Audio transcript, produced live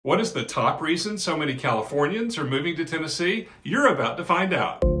What is the top reason so many Californians are moving to Tennessee? You're about to find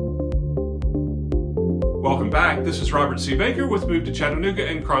out. Welcome back. This is Robert C. Baker with Move to Chattanooga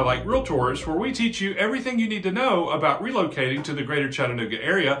and Crye-Leike Realtors, where we teach you everything you need to know about relocating to the greater Chattanooga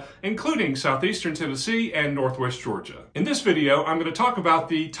area, including southeastern Tennessee and northwest Georgia. In this video, I'm going to talk about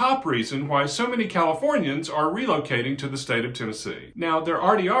the top reason why so many Californians are relocating to the state of Tennessee. Now, there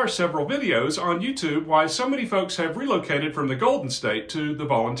already are several videos on YouTube why so many folks have relocated from the Golden State to the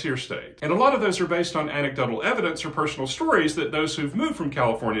Volunteer State. And a lot of those are based on anecdotal evidence or personal stories that those who've moved from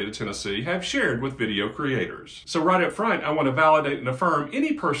California to Tennessee have shared with video creators. So right up front, I want to validate and affirm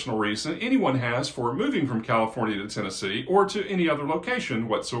any personal reason anyone has for moving from California to Tennessee or to any other location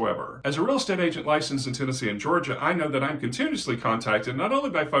whatsoever. As a real estate agent licensed in Tennessee and Georgia, I know that I'm continuously contacted not only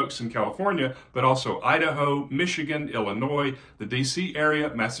by folks in California, but also Idaho, Michigan, Illinois, the DC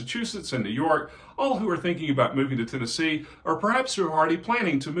area, Massachusetts, and New York, all who are thinking about moving to Tennessee, or perhaps who are already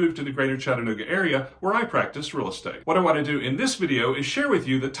planning to move to the greater Chattanooga area where I practice real estate. What I want to do in this video is share with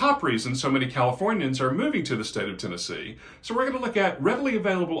you the top reasons so many Californians are moving to the state of Tennessee. So we're going to look at readily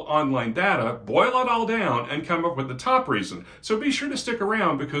available online data, boil it all down, and come up with the top reason. So be sure to stick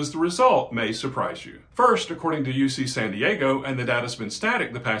around because the result may surprise you. First, according to UC San Diego, and the data's been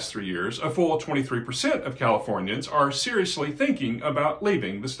static the past 3 years, a full 23% of Californians are seriously thinking about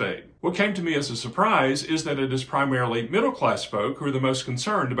leaving the state. What came to me as a surprise is that it is primarily middle-class folk who are the most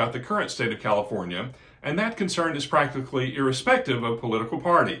concerned about the current state of California, and that concern is practically irrespective of political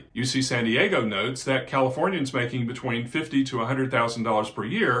party. UC San Diego notes that Californians making between $50,000 to $100,000 per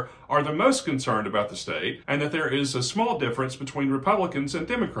year are the most concerned about the state, and that there is a small difference between Republicans and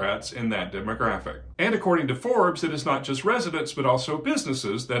Democrats in that demographic. And according to Forbes, it is not just residents but also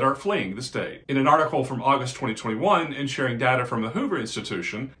businesses that are fleeing the state. In an article from August 2021 and sharing data from the Hoover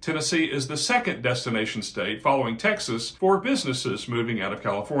Institution, Tennessee is the second destination state following Texas for businesses moving out of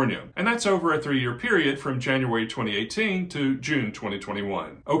California. And that's over a 3-year period from January 2018 to June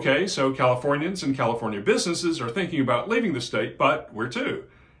 2021. Okay, so Californians and California businesses are thinking about leaving the state, but where to?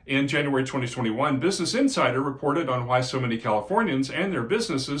 In January 2021, Business Insider reported on why so many Californians and their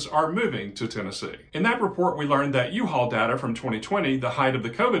businesses are moving to Tennessee. In that report, we learned that U-Haul data from 2020, the height of the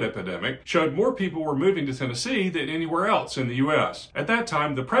COVID epidemic, showed more people were moving to Tennessee than anywhere else in the U.S. At that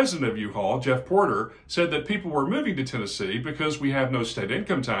time, the president of U-Haul, Jeff Porter, said that people were moving to Tennessee because we have no state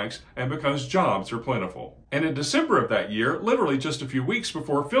income tax and because jobs are plentiful. And in December of that year, literally just a few weeks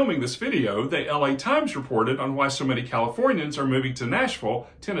before filming this video, the LA Times reported on why so many Californians are moving to Nashville,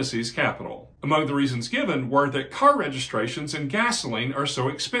 Tennessee's capital. Among the reasons given were that car registrations and gasoline are so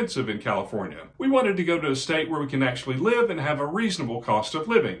expensive in California. We wanted to go to a state where we can actually live and have a reasonable cost of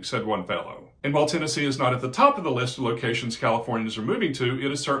living, said one fellow. And while Tennessee is not at the top of the list of locations Californians are moving to,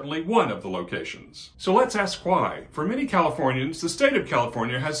 it is certainly one of the locations. So let's ask why. For many Californians, the state of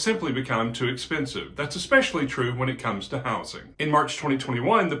California has simply become too expensive. That's especially true when it comes to housing. In March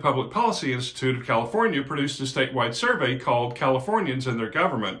 2021, the Public Policy Institute of California produced a statewide survey called Californians and Their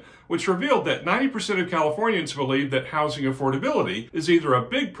Government, which revealed that 90% of Californians believe that housing affordability is either a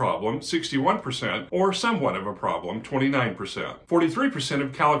big problem, 61%, or somewhat of a problem, 29%. 43%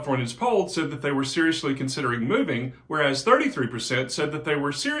 of Californians polled said that they were seriously considering moving, whereas 33% said that they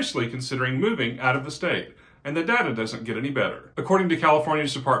were seriously considering moving out of the state. And the data doesn't get any better. According to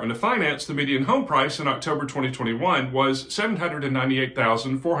California's Department of Finance, the median home price in October 2021 was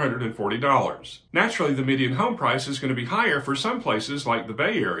 $798,440. Naturally, the median home price is going to be higher for some places like the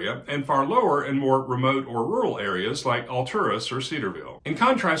Bay Area and far lower in more remote or rural areas like Alturas or Cedarville. In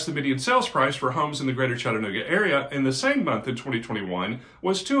contrast, the median sales price for homes in the greater Chattanooga area in the same month in 2021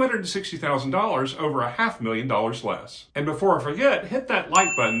 was $260,000, over $500,000 less. And before I forget, hit that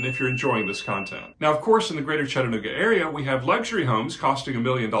like button if you're enjoying this content. Now, of course, in the greater Chattanooga area, we have luxury homes costing $1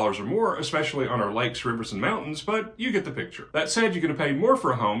 million or more, especially on our lakes, rivers, and mountains, but you get the picture. That said, you're going to pay more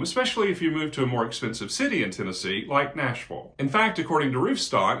for a home, especially if you move to a more expensive city in Tennessee, like Nashville. In fact, according to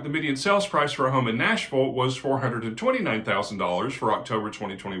Roofstock, the median sales price for a home in Nashville was $429,000 for October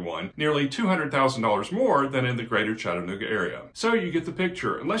 2021, nearly $200,000 more than in the greater Chattanooga area. So you get the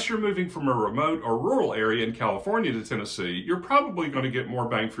picture. Unless you're moving from a remote or rural area in California to Tennessee, you're probably going to get more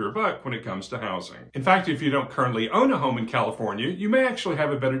bang for your buck when it comes to housing. In fact, if you don't currently own a home in California, you may actually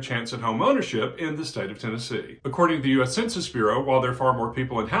have a better chance at home ownership in the state of Tennessee. According to the U.S. Census Bureau, while there are far more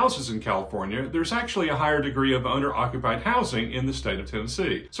people in houses in California, there's actually a higher degree of owner-occupied housing in the state of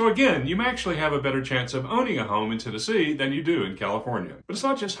Tennessee. So again, you may actually have a better chance of owning a home in Tennessee than you do in California. But it's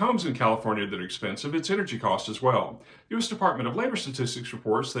not just homes in California that are expensive, it's energy costs as well. U.S. Department of Labor Statistics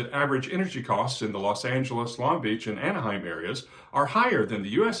reports that average energy costs in the Los Angeles, Long Beach, and Anaheim areas are higher than the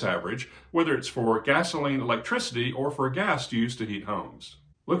U.S. average, whether it's for gasoline, electricity, or for gas used to heat homes.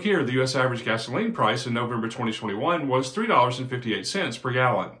 Look here, the U.S. average gasoline price in November 2021 was $3.58 per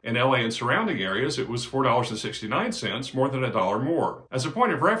gallon. In LA and surrounding areas, it was $4.69, more than $1 more. As a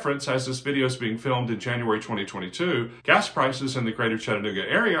point of reference, as this video is being filmed in January 2022, gas prices in the greater Chattanooga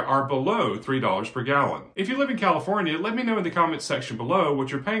area are below $3 per gallon. If you live in California, let me know in the comments section below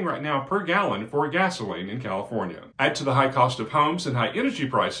what you're paying right now per gallon for gasoline in California. Add to the high cost of homes and high energy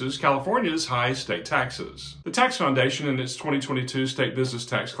prices, California's high state taxes. The Tax Foundation in its 2022 State Business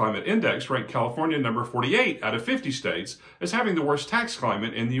Tax Climate Index ranked California number 48 out of 50 states as having the worst tax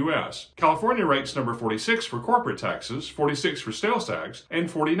climate in the U.S. California ranks number 46 for corporate taxes, 46 for sales tax,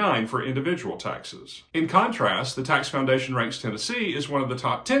 and 49 for individual taxes. In contrast, the Tax Foundation ranks Tennessee as one of the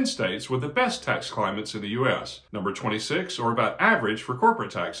top 10 states with the best tax climates in the U.S. Number 26, or about average for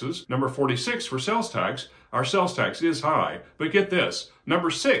corporate taxes, number 46 for sales tax. Our sales tax is high, but get this, number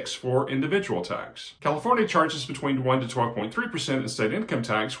 6 for individual tax. California charges between 1 to 12.3% in state income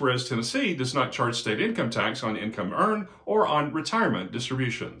tax, whereas Tennessee does not charge state income tax on income earned or on retirement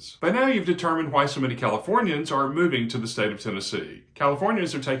distributions. By now you've determined why so many Californians are moving to the state of Tennessee.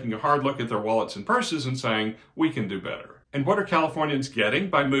 Californians are taking a hard look at their wallets and purses and saying, we can do better. And what are Californians getting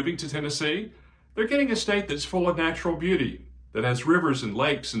by moving to Tennessee? They're getting a state that's full of natural beauty, that has rivers and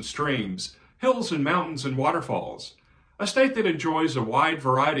lakes and streams, hills and mountains and waterfalls. A state that enjoys a wide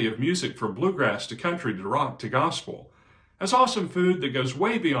variety of music from bluegrass to country to rock to gospel. Has awesome food that goes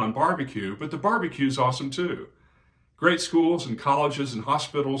way beyond barbecue, but the barbecue's awesome too. Great schools and colleges and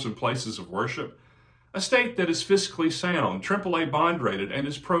hospitals and places of worship. A state that is fiscally sound, AAA bond rated, and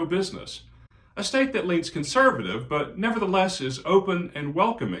is pro-business. A state that leans conservative, but nevertheless is open and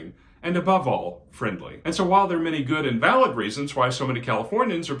welcoming, and above all, friendly. And so while there are many good and valid reasons why so many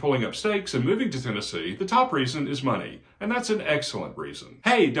Californians are pulling up stakes and moving to Tennessee, the top reason is money. And that's an excellent reason.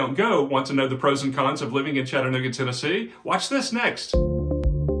 Hey, don't go. Want to know the pros and cons of living in Chattanooga, Tennessee? Watch this next.